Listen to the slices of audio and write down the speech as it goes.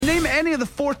Name any of the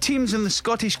 4 teams in the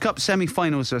Scottish Cup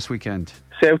semi-finals this weekend.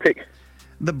 Celtic.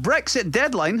 The Brexit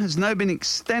deadline has now been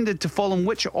extended to fall on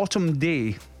which autumn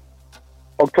day?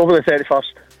 October the 31st.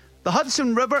 The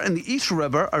Hudson River and the East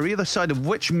River are either side of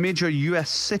which major US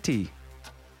city?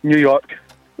 New York.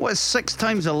 What is 6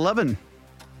 times 11?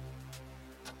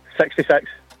 66.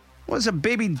 What is a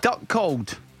baby duck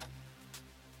called?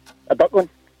 A duckling.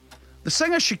 The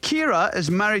singer Shakira is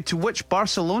married to which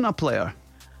Barcelona player?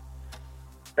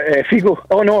 Figo.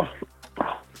 Oh no.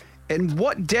 In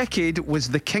what decade was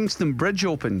the Kingston Bridge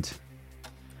opened?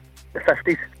 The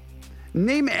 50s.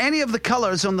 Name any of the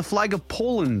colours on the flag of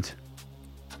Poland.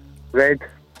 Red.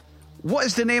 What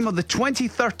is the name of the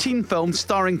 2013 film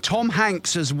starring Tom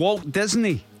Hanks as Walt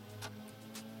Disney?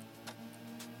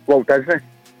 Walt Disney.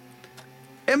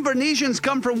 Invernessians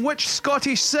come from which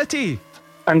Scottish city?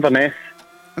 Inverness.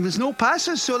 And there's no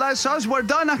passes, so that's us. We're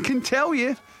done, I can tell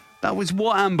you. That was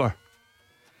what, Amber?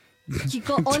 You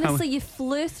got, honestly, you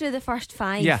flew through the first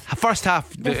 5. Yeah, first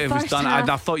half it was done. I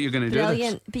thought you were going to do this.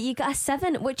 Brilliant. But you got a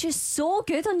 7, which is so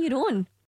good on your own.